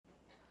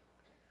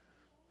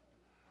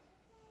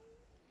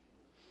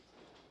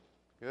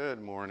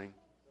Good morning.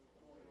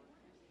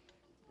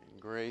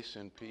 And grace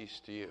and peace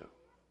to you.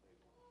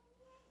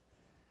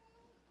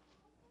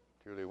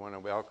 Truly want to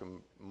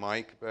welcome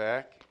Mike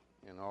back,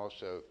 and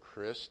also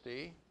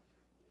Christy,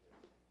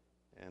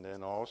 and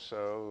then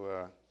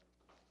also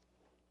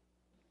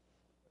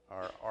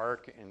our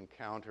Ark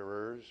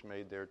encounterers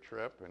made their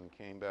trip and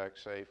came back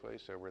safely,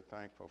 so we're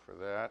thankful for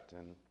that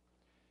and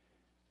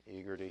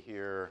eager to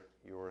hear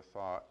your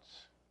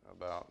thoughts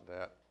about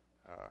that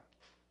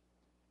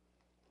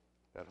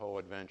whole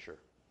adventure.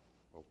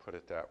 We'll put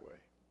it that way.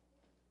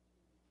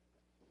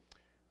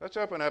 Let's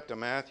open up to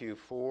Matthew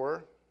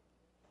 4.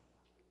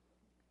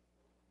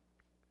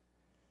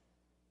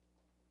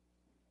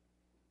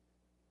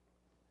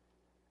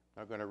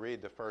 I'm going to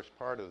read the first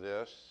part of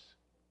this.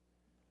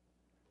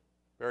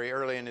 Very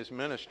early in his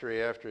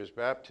ministry, after his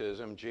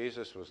baptism,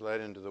 Jesus was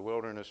led into the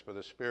wilderness by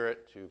the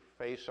Spirit to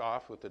face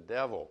off with the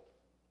devil.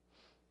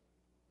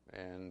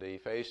 And he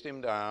faced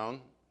him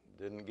down,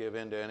 didn't give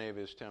in to any of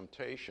his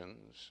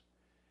temptations.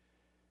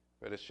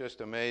 But it's just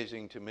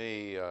amazing to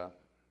me,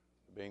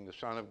 being the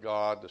Son of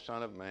God, the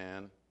Son of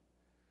Man,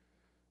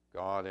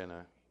 God in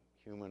a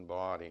human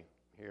body.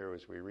 Here,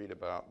 as we read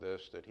about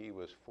this, that he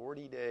was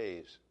 40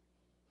 days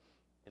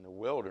in the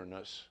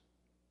wilderness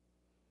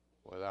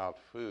without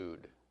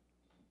food.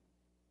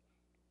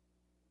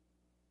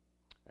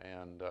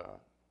 And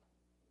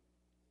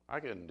I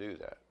couldn't do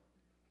that.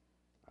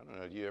 I don't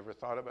know, have you ever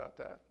thought about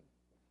that?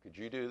 Could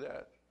you do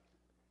that?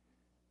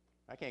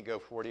 I can't go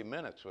 40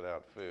 minutes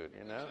without food,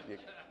 you know?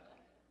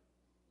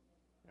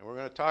 And we're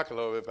going to talk a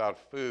little bit about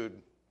food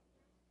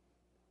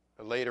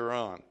later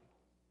on.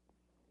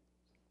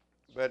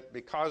 But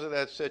because of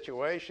that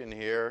situation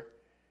here,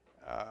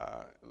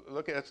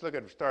 let's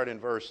start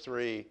in verse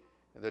 3.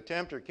 The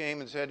tempter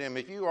came and said to him,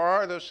 "If you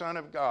are the Son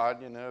of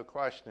God,"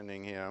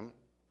 questioning him,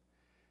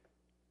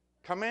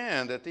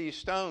 "command that these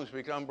stones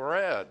become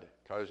bread."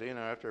 Because,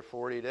 after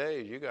 40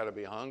 days, you got to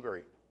be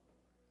hungry.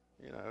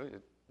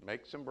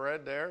 Make some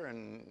bread there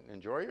and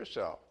enjoy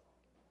yourself.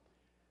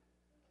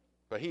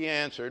 But he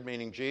answered,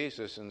 meaning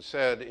Jesus, and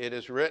said, "It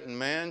is written,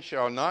 man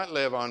shall not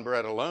live on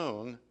bread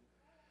alone,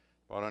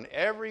 but on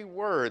every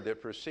word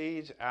that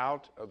proceeds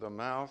out of the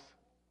mouth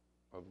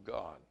of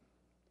God."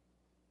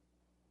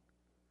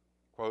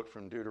 Quote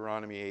from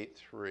Deuteronomy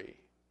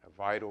 8:3, a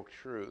vital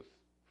truth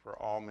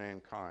for all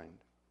mankind.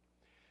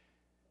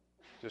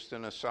 Just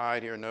an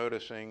aside here,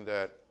 noticing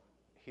that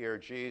here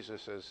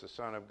Jesus as the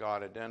Son of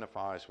God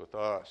identifies with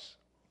us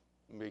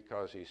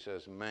because he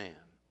says man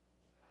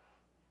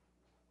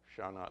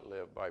shall not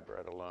live by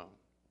bread alone.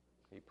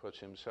 He puts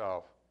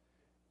himself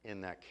in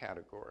that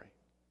category.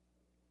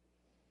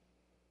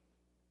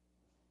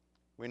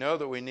 We know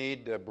that we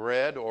need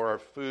bread or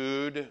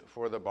food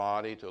for the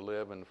body to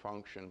live and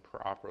function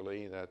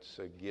properly. That's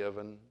a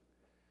given.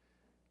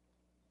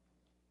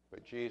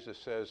 But Jesus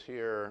says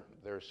here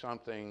there's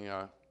something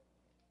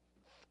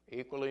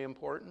equally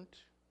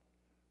important.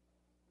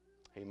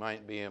 He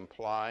might be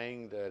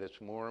implying that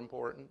it's more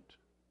important.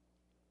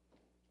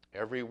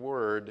 Every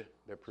word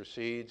that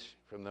proceeds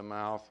from the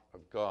mouth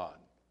of God.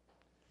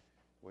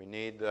 We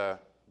need the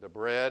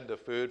bread, the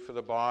food for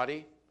the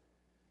body,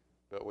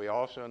 but we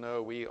also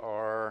know we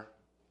are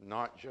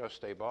not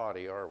just a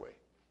body, are we?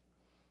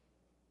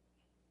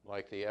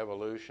 Like the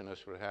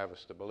evolutionists would have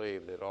us to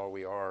believe that all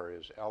we are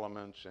is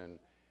elements and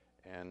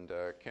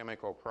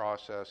chemical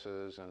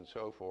processes and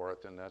so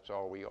forth, and that's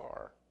all we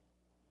are.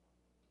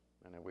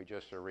 And that we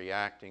just are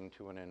reacting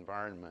to an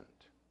environment.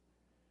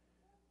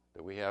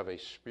 That we have a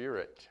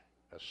spirit,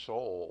 a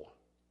soul,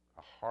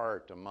 a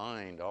heart, a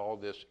mind, all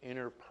this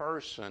inner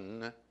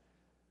person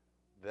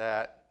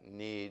that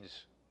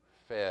needs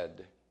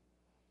fed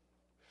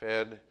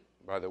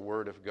by the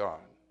Word of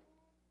God.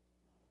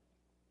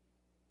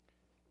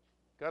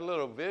 Got a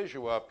little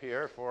visual up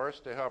here for us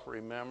to help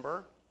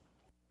remember.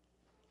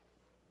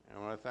 I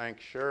want to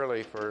thank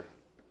Shirley for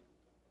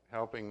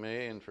helping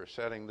me and for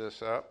setting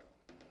this up.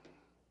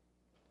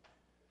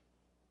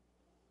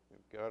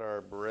 We've got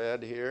our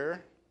bread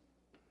here.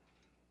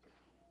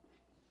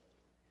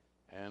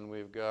 And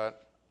we've got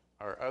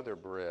our other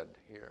bread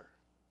here.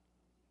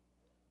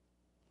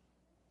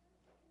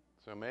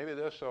 So maybe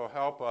this will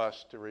help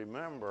us to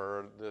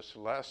remember this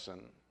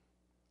lesson.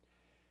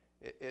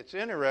 It's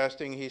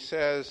interesting, he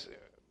says,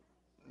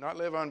 not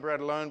live on bread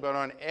alone, but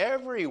on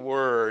every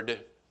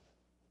word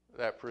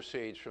that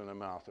proceeds from the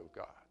mouth of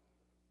God.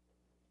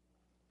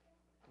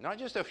 Not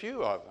just a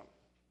few of them.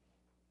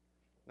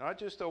 Not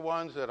just the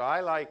ones that I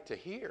like to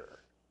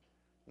hear.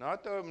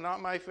 Not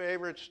my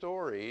favorite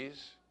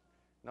stories.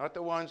 Not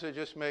the ones that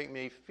just make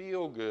me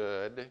feel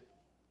good.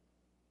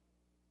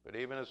 But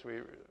even as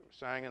we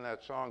sang in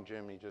that song,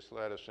 Jimmy just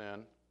led us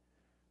in,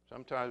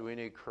 sometimes we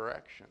need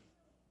correction,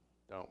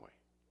 don't we?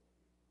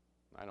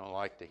 I don't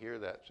like to hear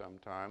that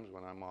sometimes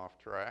when I'm off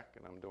track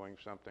and I'm doing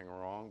something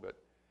wrong, but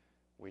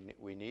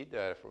we need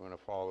that if we're going to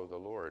follow the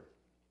Lord.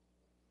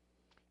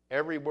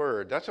 Every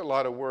word, that's a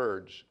lot of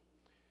words.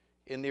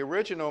 In the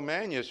original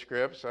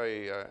manuscripts,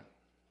 I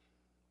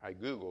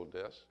Googled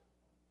this,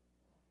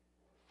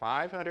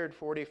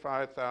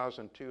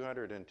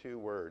 545,202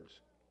 words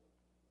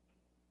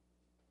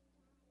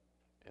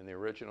in the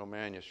original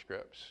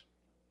manuscripts.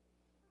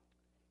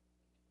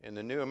 In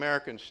the New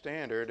American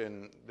Standard,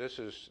 and this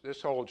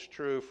holds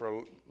true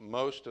for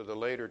most of the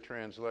later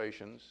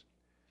translations,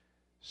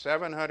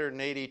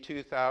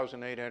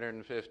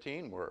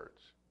 782,815 words.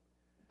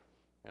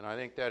 And I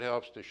think that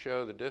helps to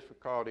show the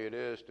difficulty it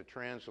is to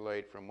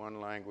translate from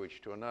one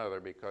language to another,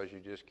 because you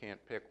just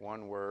can't pick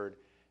one word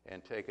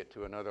and take it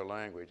to another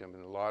language. I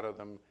mean, a lot of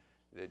them,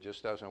 it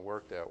just doesn't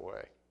work that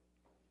way.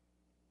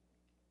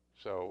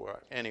 So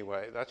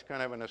anyway, that's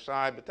kind of an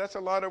aside, but that's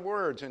a lot of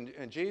words.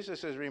 And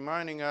Jesus is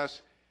reminding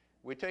us,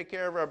 we take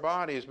care of our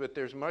bodies, but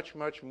there's much,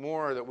 much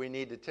more that we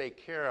need to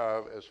take care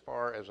of as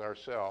far as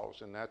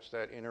ourselves, and that's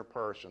that inner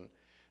person,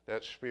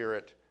 that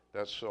spirit,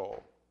 that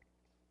soul.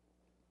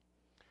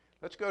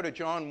 Let's go to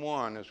John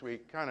 1 as we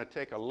kind of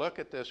take a look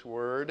at this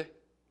word.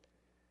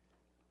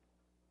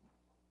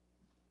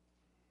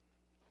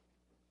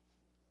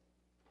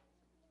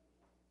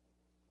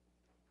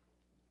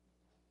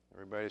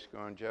 Everybody's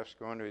going, Jeff's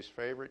going to his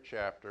favorite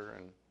chapter,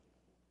 and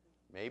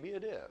maybe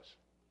it is.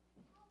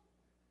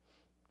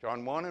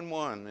 John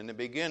 1:1, in the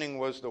beginning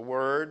was the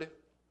Word,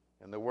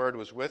 and the Word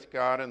was with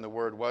God, and the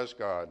Word was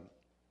God.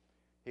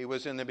 He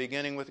was in the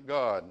beginning with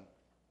God.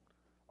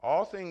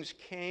 All things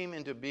came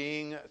into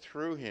being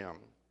through him,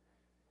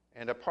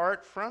 and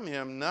apart from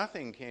him,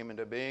 nothing came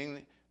into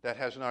being that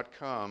has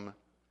come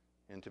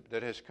into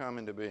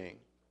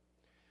being.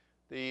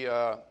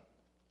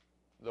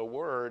 The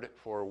word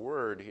for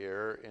word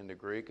here in the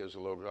Greek is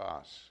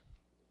logos.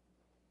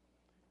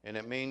 And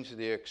it means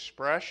the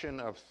expression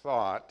of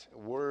thought,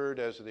 word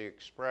as the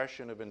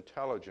expression of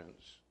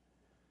intelligence.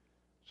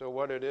 So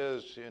what it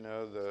is,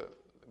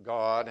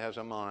 God has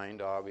a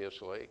mind,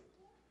 obviously,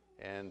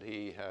 and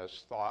he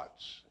has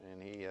thoughts,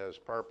 and he has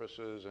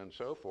purposes, and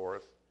so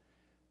forth.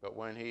 But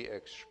when he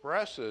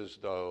expresses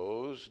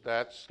those,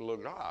 that's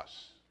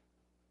logos.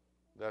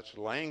 That's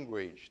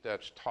language,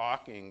 that's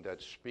talking,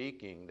 that's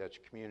speaking, that's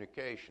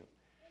communication.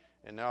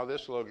 And now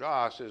this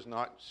logos is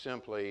not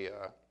simply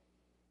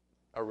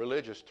a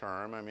religious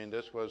term. I mean,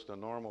 this was the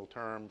normal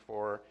term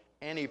for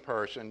any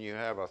person. You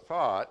have a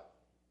thought,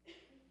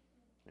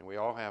 and we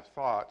all have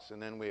thoughts,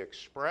 and then we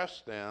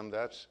express them.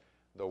 That's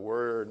the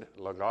word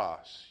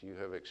logos. You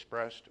have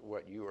expressed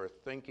what you are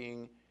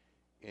thinking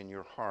in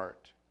your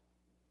heart.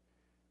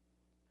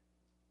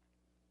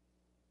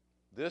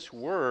 This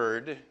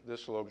word,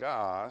 this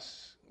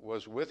logos,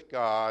 was with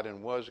God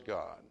and was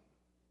God.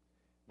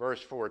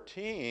 Verse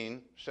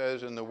 14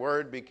 says, and the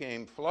Word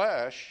became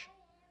flesh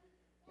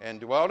and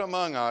dwelt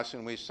among us,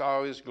 and we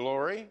saw his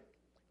glory.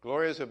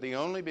 Glory is of the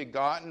only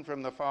begotten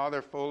from the Father,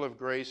 full of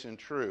grace and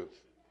truth.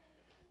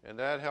 And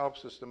that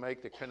helps us to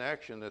make the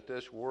connection that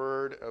this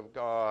Word of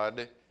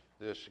God,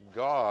 this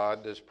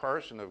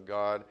person of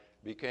God,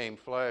 became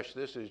flesh.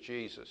 This is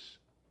Jesus.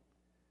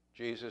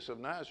 Jesus of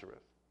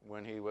Nazareth.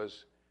 When he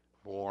was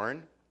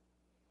born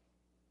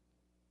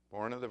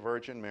of the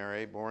Virgin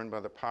Mary, born by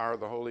the power of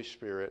the Holy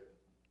Spirit,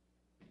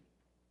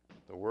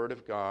 the Word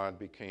of God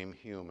became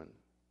human.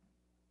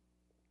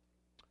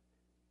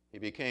 He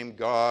became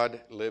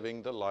God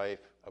living the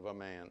life of a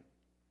man.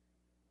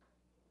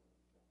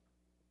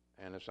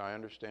 And as I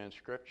understand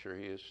Scripture,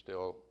 he is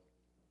still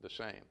the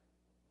same.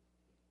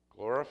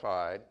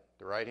 Glorified,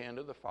 the right hand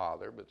of the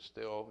Father, but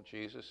still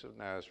Jesus of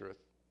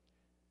Nazareth,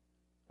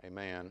 a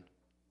man,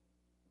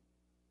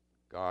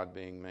 God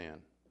being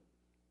man.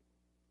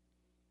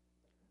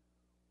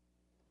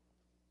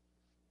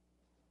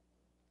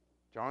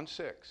 John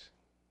 6.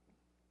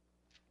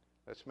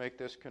 Let's make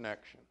this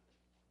connection.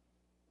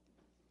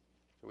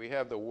 So we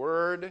have the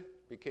Word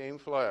became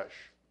flesh,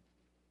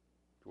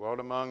 dwelt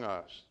among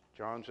us.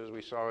 John says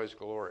we saw his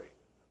glory,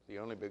 the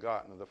only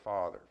begotten of the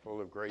Father,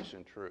 full of grace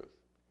and truth.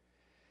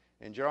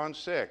 In John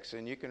 6,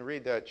 and you can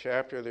read that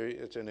chapter,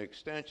 it's an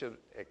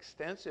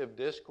extensive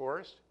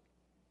discourse.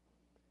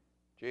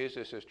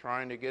 Jesus is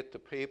trying to get the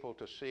people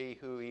to see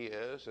who he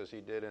is, as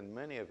he did in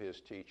many of his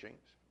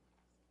teachings.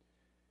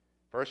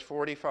 Verse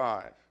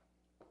 45,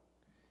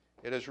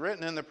 it is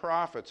written in the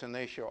prophets, and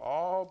they shall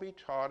all be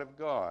taught of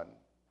God.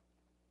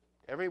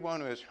 Everyone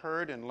who has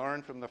heard and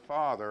learned from the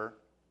Father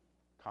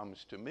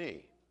comes to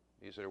me.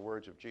 These are the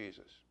words of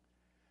Jesus.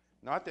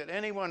 Not that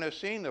anyone has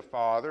seen the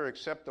Father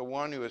except the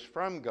one who is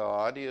from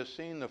God. He has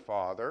seen the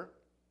Father,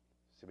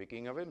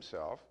 speaking of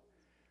himself.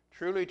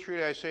 Truly,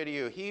 truly, I say to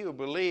you, he who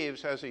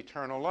believes has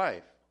eternal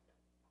life.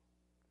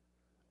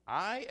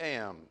 I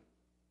am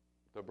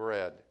the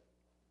bread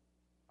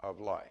of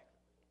life.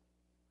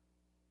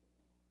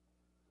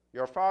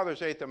 Your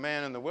fathers ate the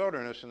manna in the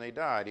wilderness and they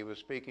died. He was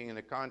speaking in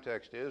the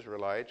context to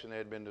Israelites, and they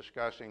had been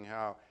discussing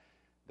how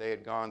they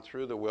had gone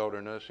through the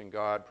wilderness and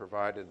God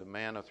provided the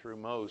manna through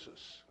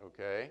Moses,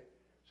 okay,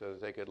 so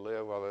that they could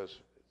live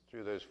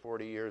through those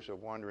 40 years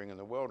of wandering in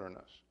the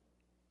wilderness.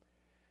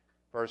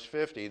 Verse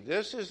 50,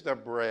 this is the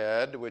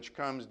bread which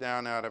comes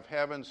down out of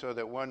heaven so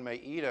that one may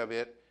eat of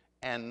it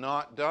and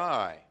not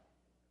die.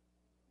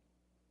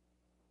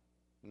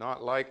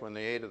 Not like when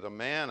they ate of the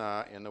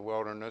manna in the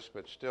wilderness,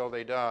 but still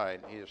they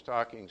died. He is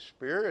talking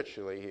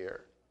spiritually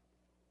here.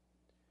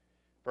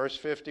 Verse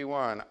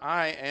 51,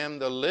 I am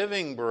the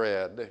living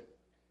bread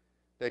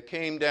that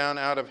came down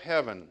out of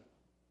heaven.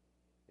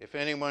 If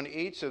anyone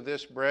eats of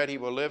this bread, he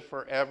will live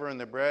forever, and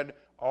the bread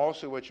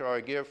also which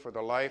I give for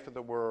the life of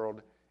the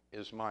world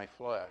is my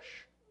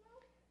flesh.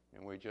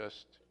 And we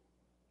just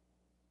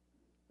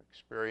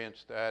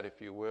experienced that,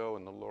 if you will,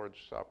 in the Lord's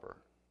Supper,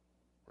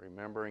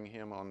 remembering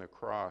him on the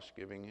cross,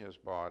 giving his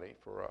body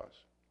for us.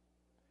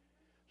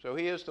 So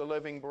he is the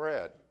living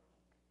bread.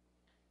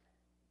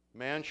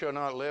 Man shall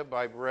not live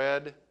by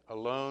bread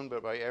alone,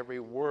 but by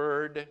every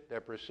word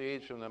that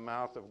proceeds from the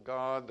mouth of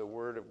God. The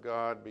word of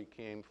God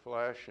became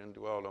flesh and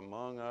dwelt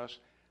among us.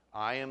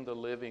 I am the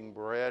living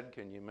bread.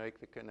 Can you make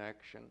the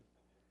connection?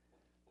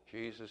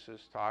 Jesus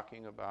is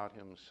talking about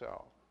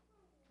himself.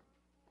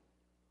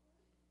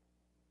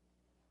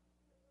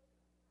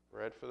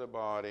 Bread for the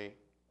body,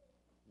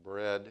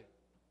 bread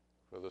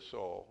for the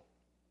soul.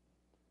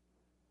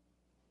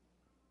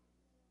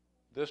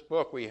 This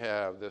book we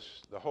have,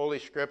 the Holy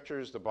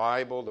Scriptures, the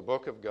Bible, the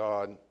book of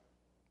God,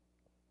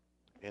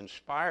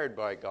 inspired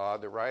by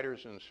God. The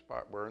writers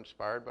were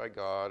inspired by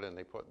God, and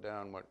they put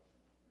down what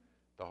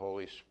the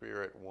Holy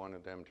Spirit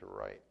wanted them to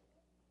write.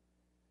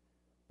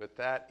 But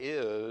that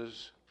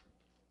is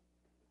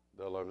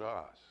the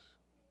Logos,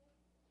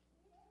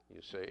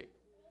 you see.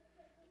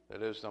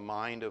 That is the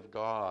mind of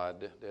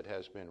God that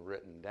has been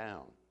written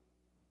down.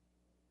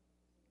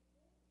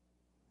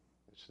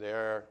 It's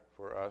there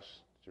for us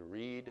to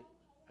read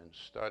and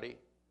study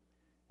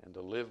and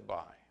to live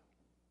by.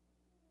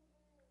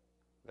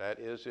 That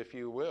is, if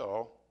you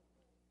will,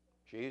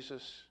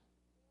 Jesus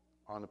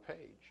on the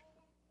page.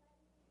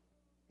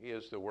 He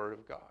is the Word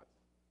of God.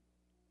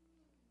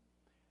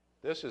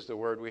 This is the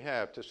word we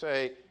have. To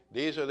say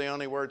these are the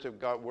only words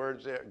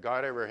that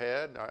God ever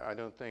had, I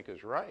don't think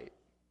is right.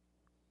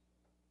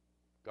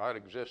 God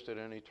existed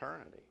in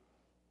eternity.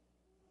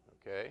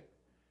 Okay?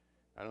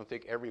 I don't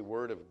think every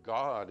word of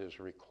God is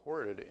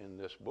recorded in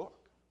this book.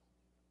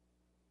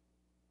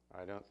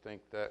 I don't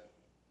think that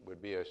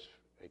would be a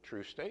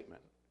true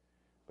statement.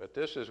 But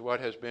this is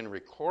what has been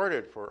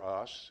recorded for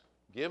us,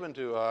 given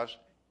to us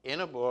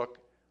in a book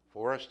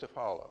for us to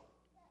follow.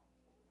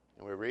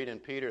 And we read in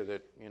Peter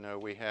that,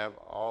 we have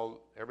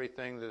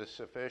everything that is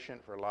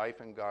sufficient for life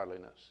and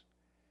godliness.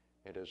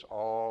 It has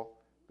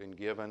all been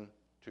given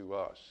to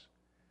us.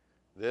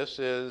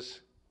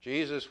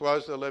 Jesus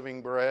was the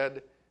living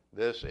bread.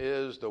 This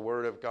is the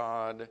Word of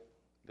God.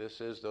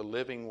 This is the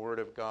living Word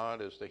of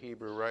God, as the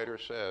Hebrew writer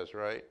says,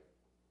 right?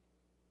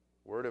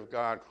 Word of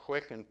God,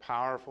 quick and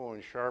powerful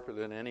and sharper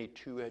than any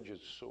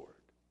two-edged sword.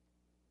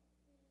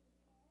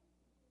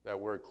 That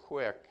word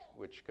quick,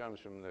 which comes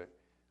from the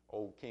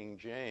Old King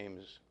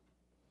James,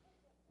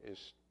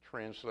 is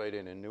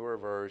translated in newer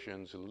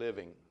versions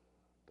living.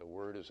 The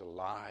word is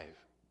alive.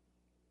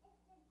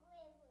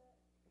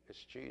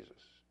 It's Jesus.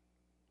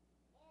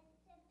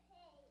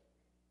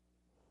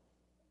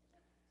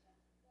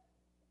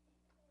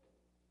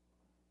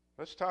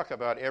 Let's talk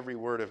about every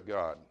word of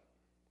God.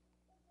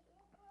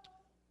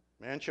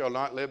 Man shall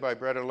not live by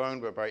bread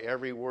alone, but by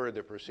every word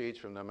that proceeds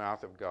from the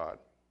mouth of God.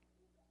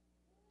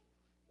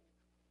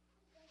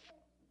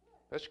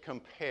 Let's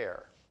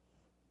compare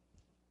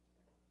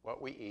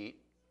what we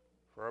eat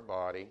for our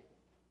body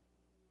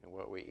and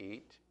what we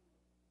eat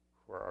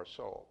for our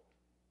soul.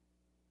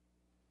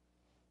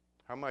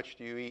 How much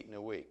do you eat in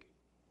a week?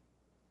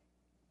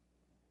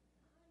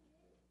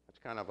 That's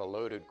kind of a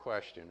loaded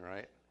question,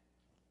 right?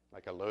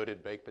 Like a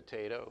loaded baked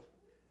potato.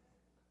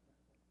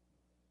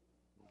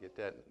 Get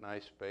that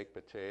nice baked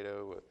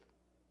potato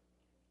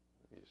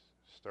you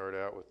start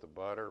out with the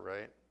butter,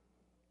 right?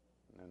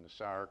 And then the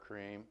sour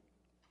cream.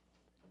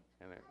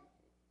 And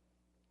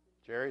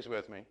Jerry's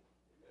with me.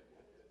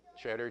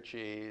 Cheddar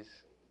cheese,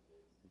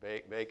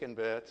 bacon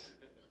bits,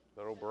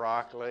 little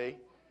broccoli.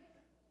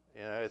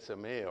 It's a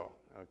meal,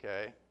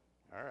 okay?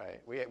 All right.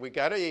 We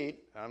got to eat.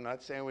 I'm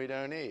not saying we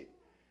don't eat.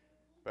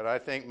 But I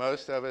think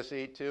most of us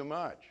eat too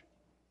much.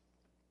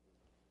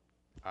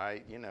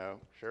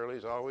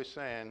 Shirley's always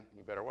saying,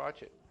 you better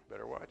watch it,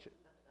 better watch it,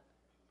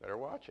 better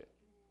watch it.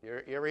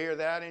 You ever hear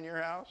that in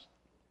your house?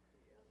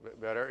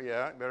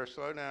 Better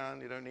slow down.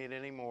 You don't need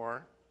any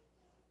more.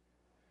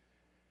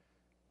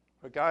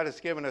 But God has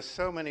given us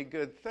so many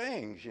good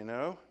things,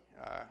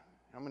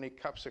 How many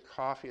cups of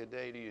coffee a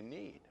day do you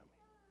need?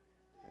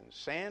 And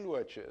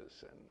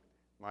sandwiches. And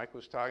Mike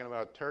was talking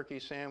about turkey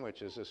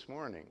sandwiches this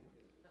morning.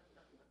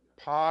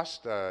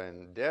 Pasta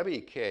and Debbie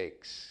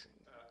cakes.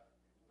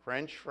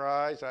 French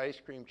fries,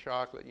 ice cream,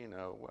 chocolate,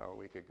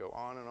 we could go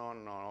on and on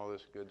and on, all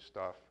this good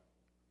stuff.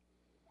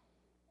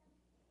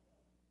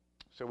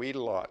 So we eat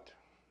a lot.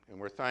 And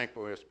we're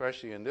thankful,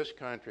 especially in this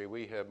country,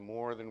 we have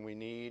more than we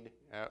need.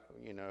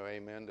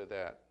 Amen to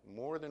that.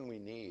 More than we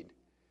need.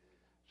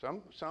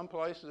 Some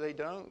places they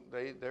don't.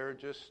 They're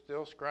just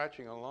still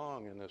scratching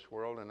along in this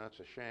world, and that's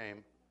a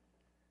shame.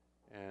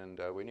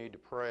 And we need to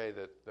pray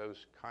that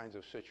those kinds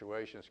of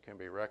situations can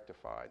be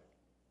rectified.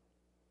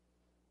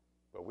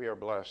 But we are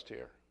blessed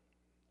here.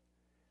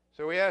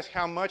 So we ask,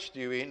 how much do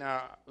you eat?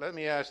 Now, let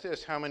me ask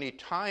this. How many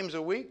times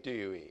a week do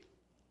you eat?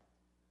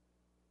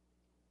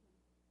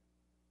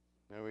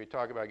 Now, we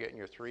talk about getting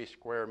your 3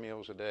 square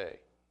meals a day.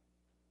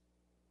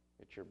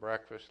 It's your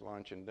breakfast,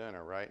 lunch, and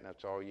dinner, right? And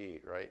that's all you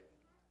eat, right?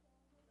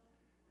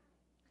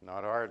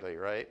 Not hardly,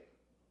 right?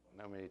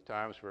 How many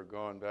times we're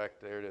going back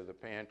there to the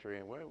pantry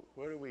and what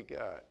do we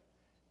got?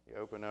 You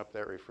open up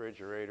that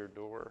refrigerator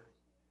door.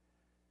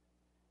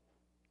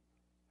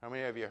 How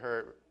many of you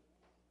heard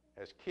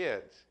as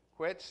kids,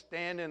 quit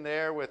standing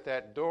there with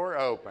that door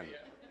open?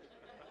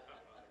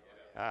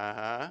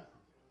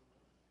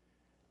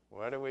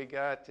 What do we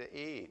got to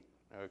eat?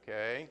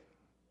 Okay.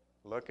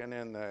 Looking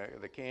in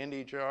the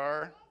candy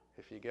jar,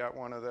 if you got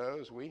one of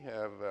those, we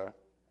have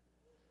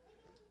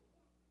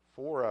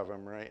 4 of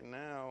them right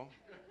now.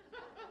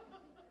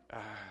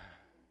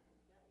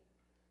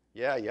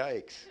 Yeah,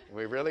 yikes.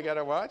 We really got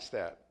to watch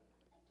that.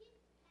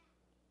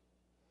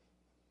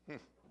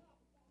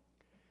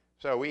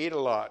 So we eat a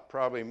lot,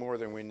 probably more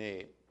than we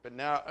need. But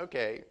now,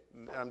 okay,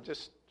 I'm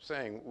just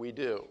saying we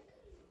do.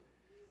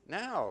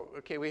 Now,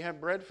 okay, we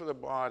have bread for the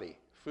body,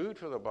 food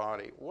for the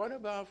body. What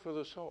about for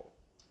the soul?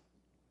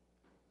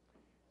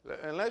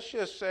 And let's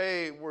just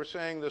say we're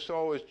saying the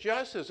soul is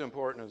just as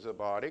important as the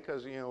body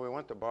because, we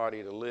want the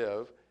body to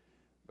live.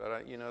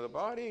 But, the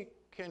body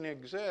can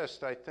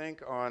exist, I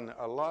think, on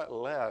a lot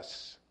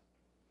less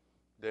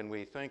than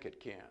we think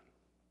it can.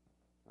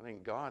 I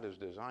think God has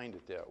designed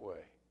it that way.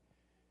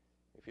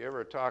 If you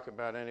ever talk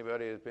about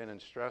anybody who's been in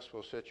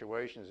stressful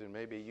situations, and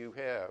maybe you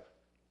have,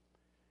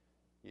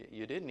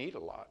 you didn't eat a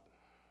lot.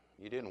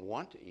 You didn't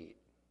want to eat.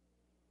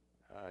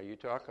 You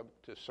talk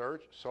to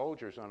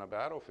soldiers on a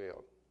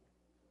battlefield.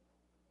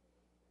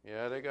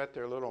 Yeah, they got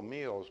their little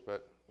meals,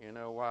 but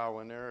wow,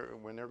 when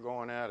they're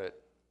going at it,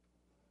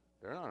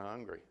 they're not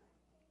hungry.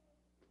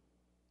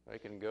 They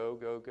can go.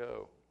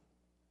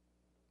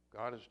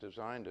 God has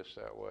designed us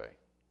that way.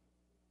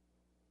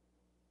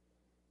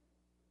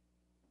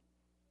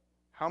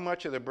 How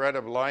much of the bread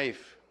of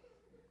life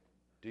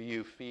do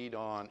you feed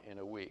on in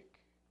a week?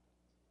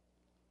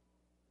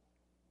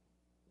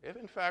 If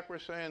in fact we're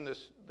saying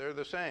this, they're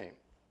the same,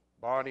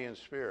 body and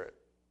spirit.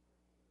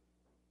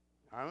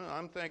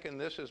 I'm thinking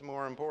this is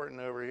more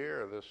important over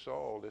here, the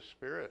soul, the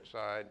spirit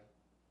side,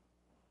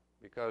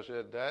 because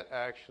that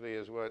actually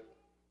is what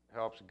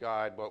helps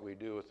guide what we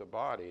do with the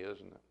body,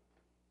 isn't it?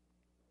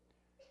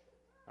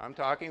 I'm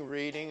talking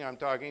reading, I'm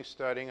talking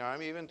studying,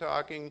 I'm even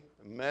talking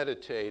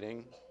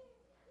meditating,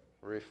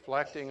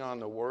 reflecting on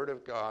the Word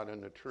of God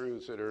and the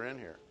truths that are in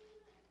here.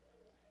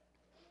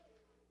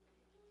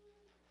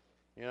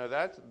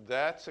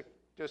 That's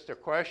just a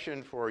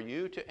question for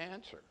you to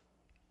answer.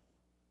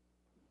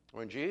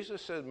 When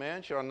Jesus said,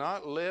 man shall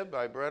not live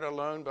by bread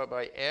alone, but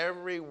by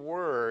every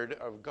word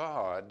of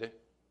God,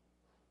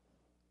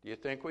 do you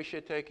think we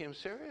should take him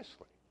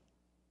seriously?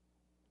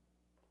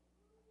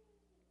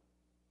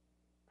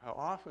 How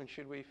often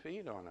should we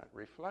feed on it,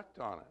 reflect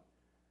on it,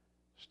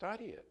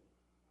 study it?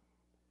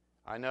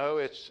 I know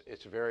it's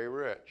very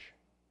rich,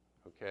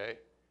 okay?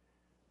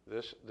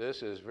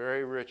 This is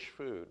very rich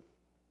food.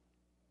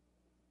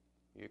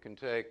 You can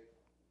take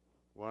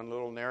one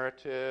little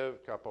narrative,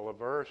 a couple of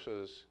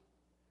verses,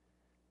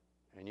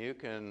 and you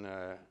can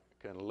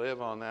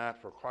live on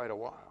that for quite a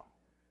while.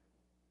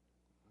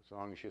 As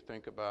long as you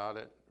think about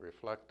it,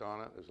 reflect on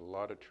it, there's a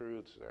lot of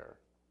truths there.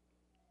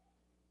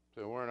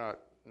 So we're not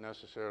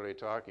necessarily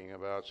talking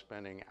about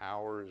spending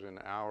hours and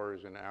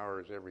hours and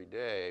hours every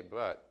day,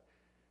 but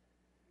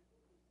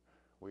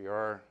we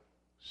are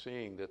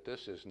seeing that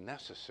this is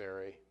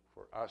necessary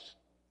for us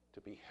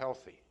to be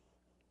healthy.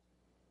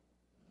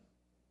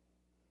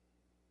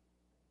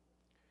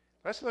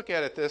 Let's look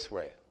at it this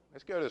way.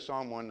 Let's go to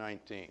Psalm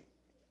 119.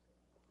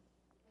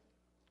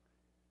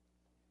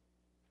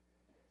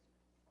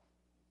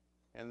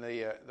 And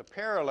the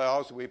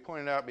parallels we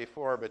pointed out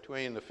before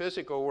between the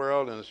physical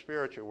world and the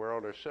spiritual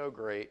world are so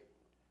great,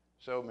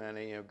 so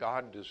many.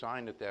 God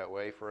designed it that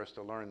way for us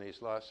to learn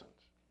these lessons.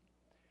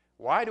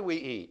 Why do we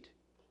eat?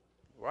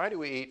 Why do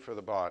we eat for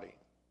the body?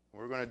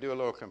 We're going to do a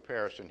little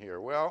comparison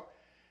here. Well,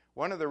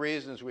 one of the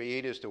reasons we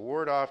eat is to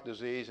ward off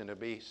disease and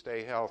to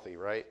stay healthy,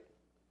 right?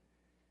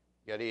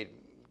 You got to eat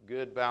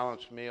good,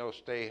 balanced meals,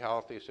 stay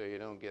healthy so you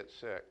don't get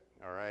sick,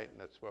 all right?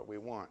 That's what we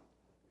want.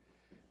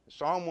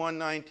 Psalm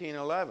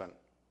 119:11.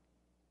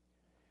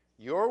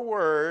 Your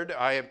word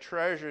I have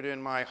treasured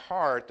in my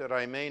heart that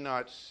I may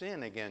not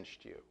sin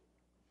against you.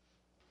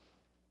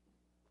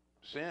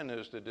 Sin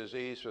is the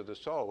disease of the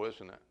soul,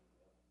 isn't it?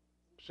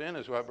 Sin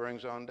is what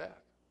brings on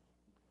death.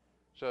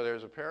 So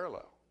there's a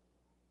parallel.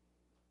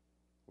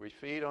 We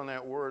feed on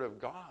that word of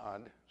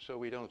God so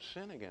we don't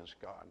sin against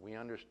God.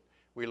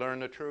 We learn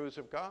the truths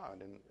of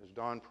God. And as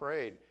Don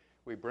prayed,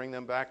 we bring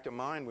them back to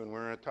mind when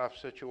we're in a tough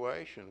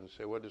situation and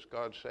say, what does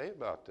God say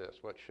about this?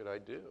 What should I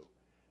do?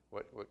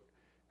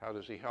 How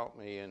does he help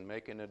me in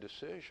making a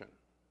decision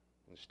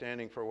and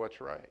standing for what's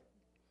right?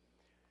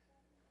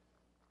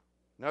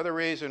 Another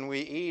reason we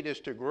eat is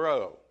to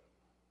grow.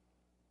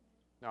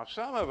 Now,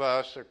 some of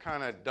us are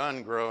kind of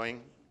done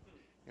growing.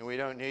 and we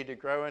don't need to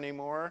grow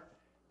anymore.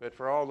 But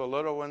for all the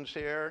little ones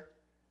here,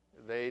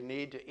 they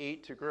need to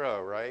eat to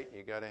grow, right?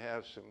 You got to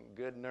have some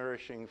good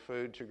nourishing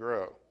food to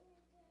grow.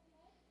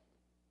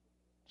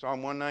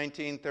 Psalm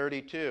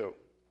 119:32.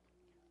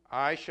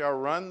 I shall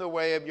run the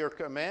way of your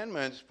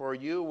commandments, for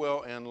you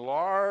will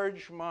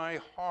enlarge my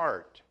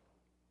heart.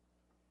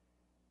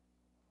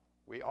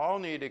 We all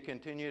need to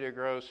continue to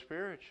grow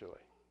spiritually,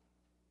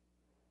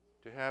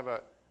 to have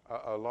a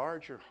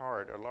larger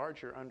heart, a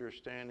larger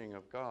understanding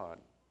of God.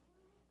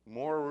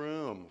 More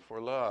room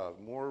for love,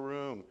 more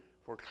room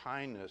for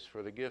kindness,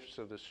 for the gifts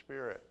of the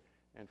Spirit,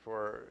 and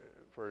for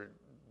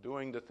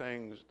doing the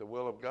things, the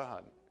will of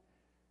God.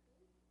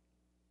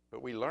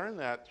 But we learn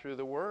that through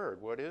the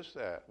Word. What is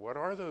that? What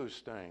are those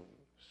things?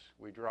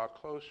 We draw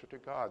closer to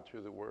God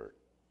through the Word.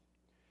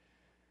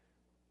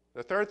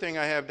 The third thing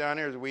I have down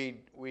here is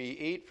we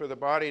eat for the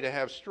body to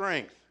have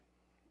strength.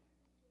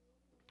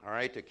 All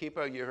right, to keep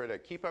up, you heard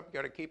that.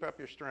 Got to keep up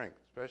your strength,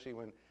 especially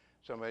when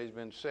somebody's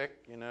been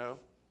sick, you know.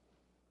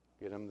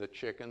 Get them the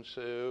chicken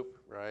soup,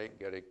 right?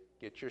 Got to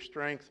get your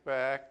strength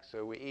back,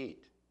 so we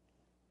eat.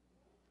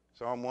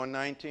 Psalm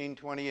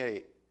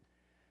 119:28.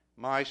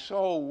 My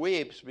soul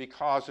weeps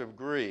because of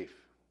grief.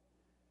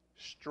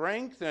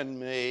 Strengthen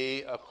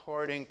me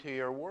according to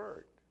your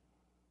word.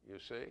 You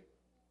see?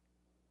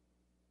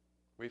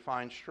 We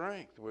find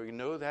strength. We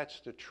know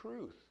that's the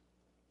truth.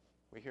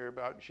 We hear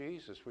about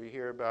Jesus. We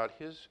hear about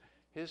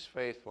his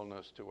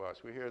faithfulness to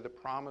us. We hear the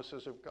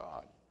promises of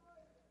God.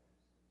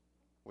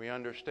 We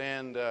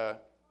understand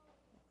that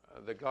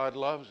God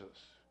loves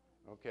us.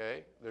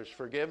 Okay? There's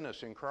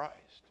forgiveness in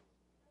Christ.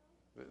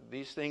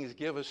 These things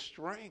give us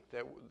strength.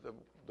 That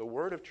the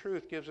word of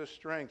truth gives us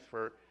strength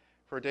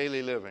for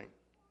daily living.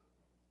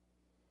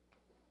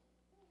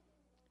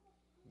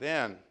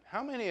 Then,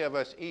 how many of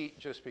us eat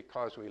just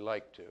because we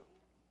like to?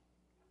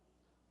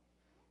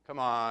 Come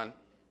on.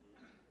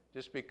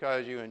 Just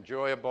because you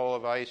enjoy a bowl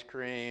of ice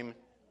cream,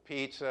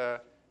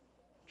 pizza,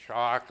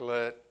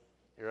 chocolate,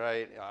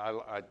 right?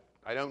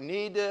 I don't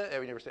need this.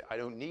 Everybody never say, I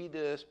don't need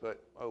this,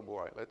 but oh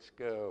boy, let's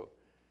go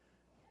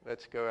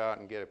out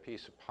and get a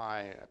piece of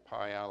pie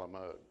a la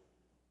mode.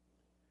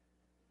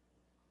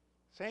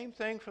 Same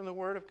thing from the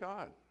Word of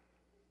God.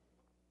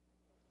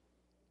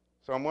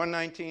 Psalm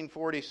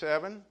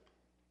 119:47.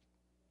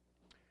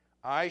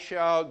 I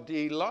shall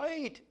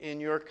delight in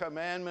your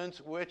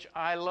commandments, which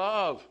I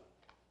love.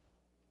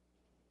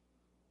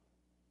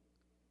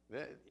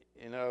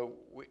 You know,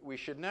 we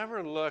should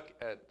never look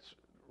at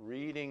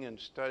reading and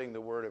studying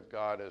the Word of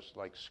God as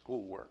like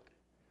schoolwork.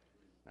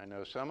 I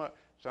know some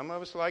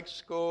of us like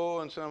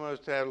school, and some of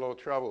us have a little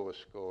trouble with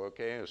school,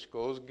 okay?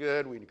 School's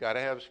good. We've got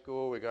to have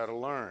school. We've got to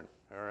learn,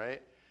 all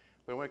right?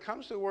 But when it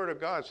comes to the Word of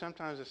God,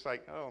 sometimes it's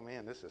like, oh,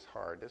 man, this is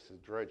hard. This is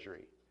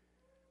drudgery.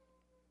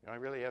 Do I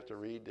really have to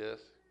read this?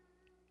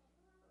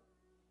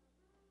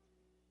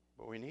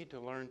 But we need to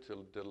learn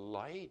to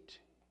delight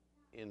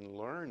in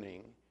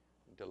learning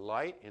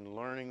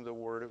the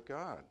Word of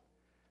God.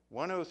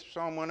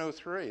 Psalm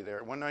 103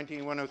 there,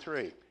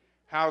 119:103.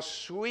 How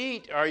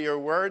sweet are your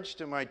words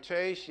to my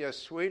taste, yes,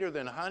 sweeter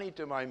than honey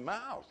to my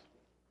mouth.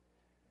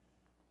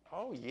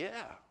 Oh,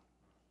 yeah.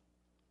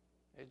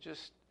 It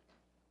just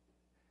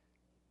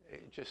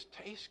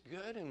tastes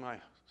good in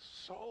my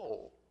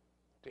soul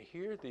to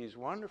hear these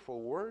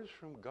wonderful words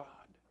from God.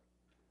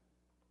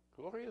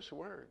 Glorious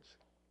words.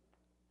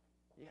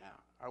 Yeah,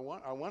 I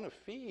want to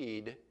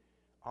feed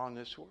on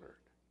this word.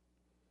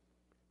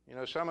 You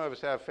know, some of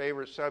us have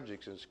favorite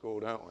subjects in school,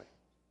 don't we?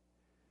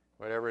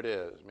 Whatever it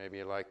is. Maybe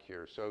you like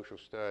your social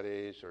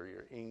studies or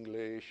your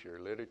English or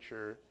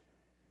literature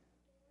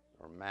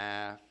or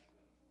math.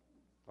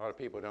 A lot of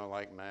people don't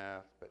like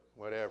math, but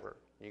whatever.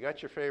 You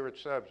got your favorite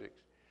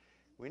subjects.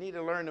 We need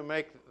to learn to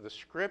make the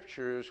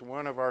Scriptures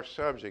one of our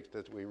subjects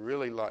that we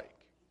really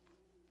like.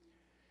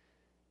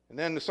 And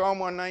then the Psalm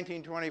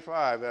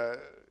 119:25,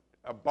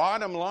 a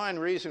bottom line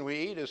reason we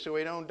eat is so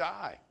we don't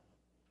die,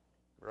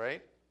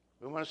 right?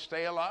 We want to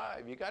stay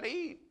alive. You got to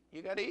eat.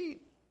 You got to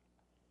eat.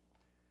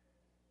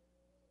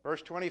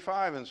 Verse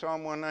 25 in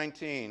Psalm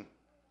 119.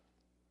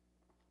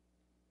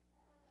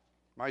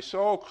 My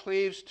soul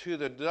cleaves to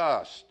the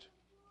dust.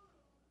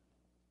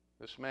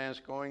 This man's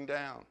going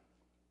down.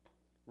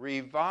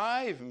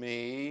 Revive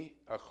me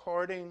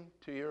according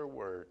to your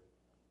word.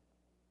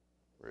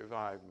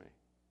 Revive me.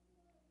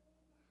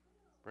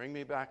 Bring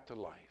me back to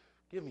life.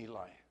 Give me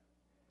life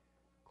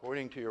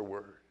according to your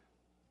word.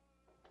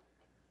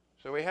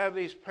 So we have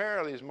these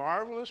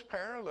marvelous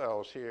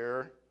parallels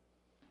here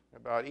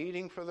about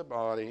eating for the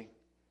body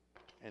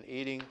and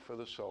eating for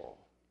the soul.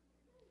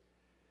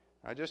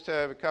 I just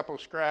have a couple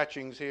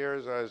scratchings here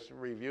as I was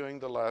reviewing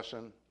the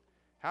lesson.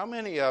 How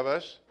many of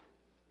us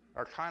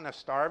are kind of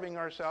starving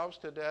ourselves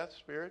to death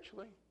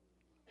spiritually?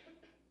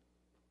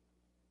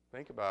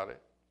 Think about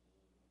it.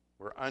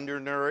 We're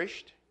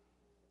undernourished,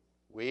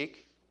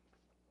 weak,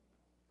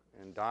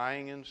 and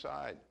dying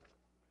inside.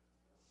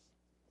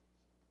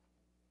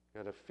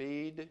 Got to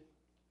feed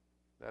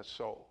that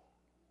soul.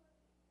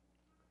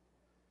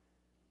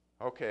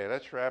 Okay,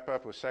 let's wrap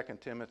up with 2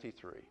 Timothy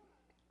 3.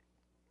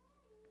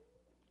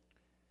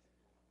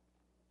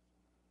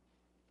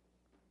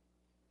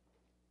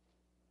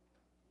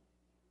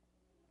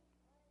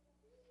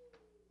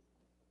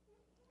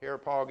 Here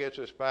Paul gets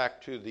us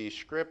back to the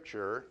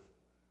Scripture,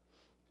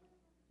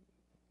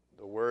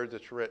 the word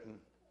that's written.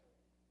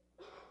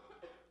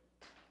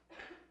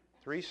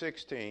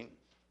 3:16,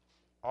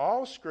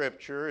 all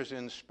Scripture is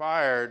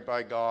inspired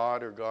by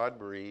God or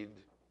God-breathed,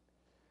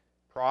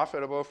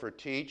 profitable for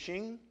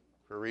teaching,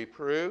 for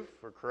reproof,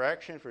 for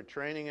correction, for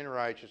training in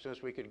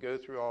righteousness. We could go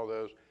through all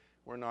those.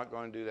 We're not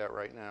going to do that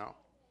right now.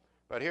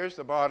 But here's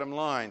the bottom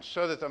line.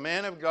 So that the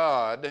man of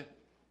God,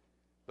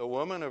 the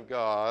woman of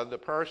God, the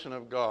person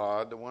of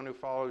God, the one who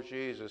follows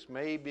Jesus,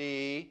 may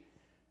be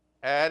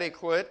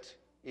adequate,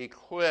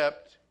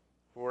 equipped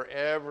for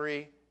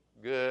every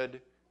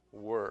good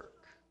work.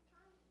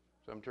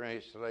 Some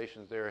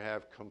translations there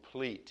have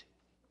complete,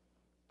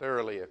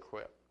 thoroughly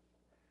equipped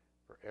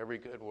for every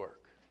good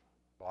work.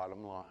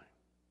 Bottom line.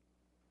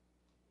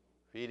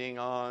 Feeding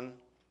on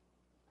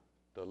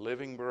the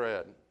living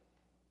bread,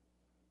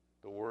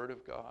 the Word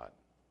of God,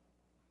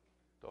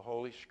 the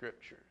Holy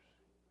Scriptures.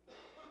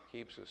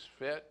 Keeps us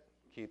fit,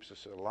 keeps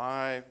us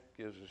alive,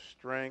 gives us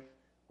strength.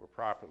 We're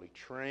properly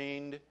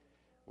trained.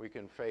 We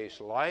can face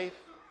life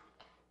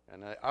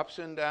and the ups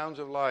and downs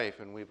of life,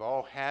 and we've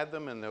all had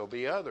them, and there'll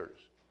be others.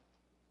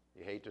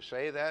 You hate to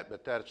say that,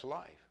 but that's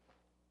life.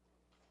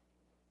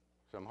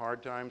 Some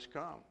hard times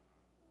come.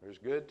 There's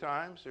good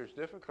times, there's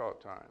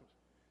difficult times.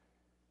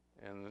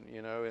 And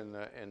you know,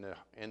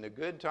 in the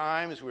good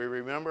times we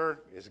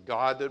remember it's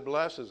God that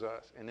blesses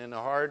us. And in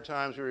the hard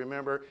times we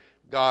remember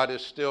God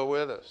is still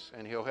with us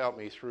and He'll help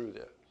me through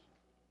this.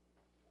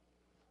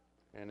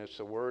 And it's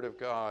the Word of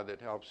God that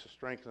helps to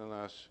strengthen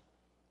us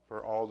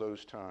for all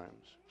those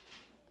times.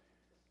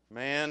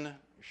 Man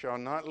shall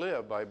not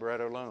live by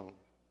bread alone,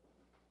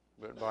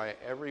 but by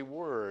every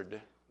word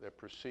that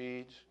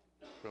proceeds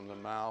from the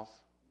mouth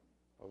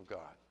of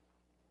God.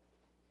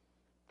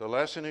 The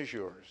lesson is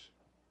yours.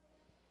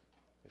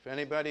 If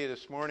anybody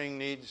this morning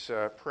needs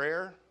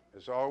prayer,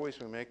 as always,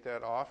 we make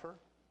that offer.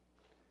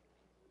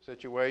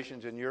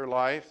 Situations in your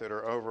life that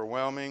are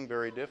overwhelming,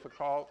 very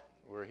difficult,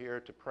 we're here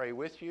to pray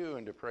with you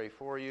and to pray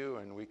for you,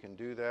 and we can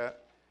do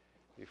that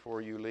before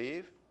you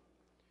leave.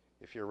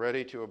 If you're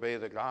ready to obey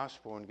the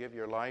gospel and give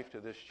your life to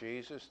this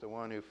Jesus, the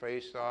one who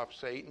faced off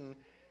Satan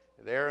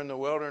there in the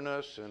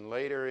wilderness and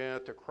later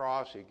at the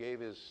cross, He gave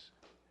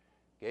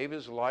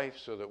his life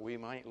so that we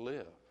might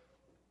live.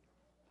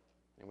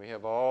 And we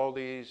have all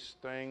these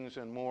things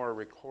and more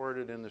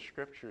recorded in the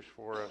Scriptures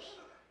for us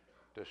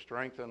to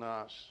strengthen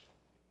us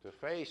to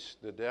face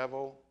the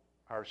devil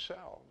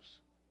ourselves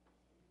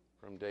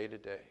from day to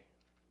day.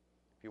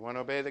 If you want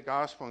to obey the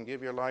gospel and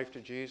give your life to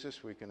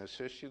Jesus, we can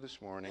assist you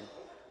this morning.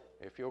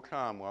 If you'll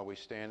come while we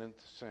stand and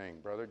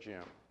sing. Brother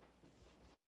Jim.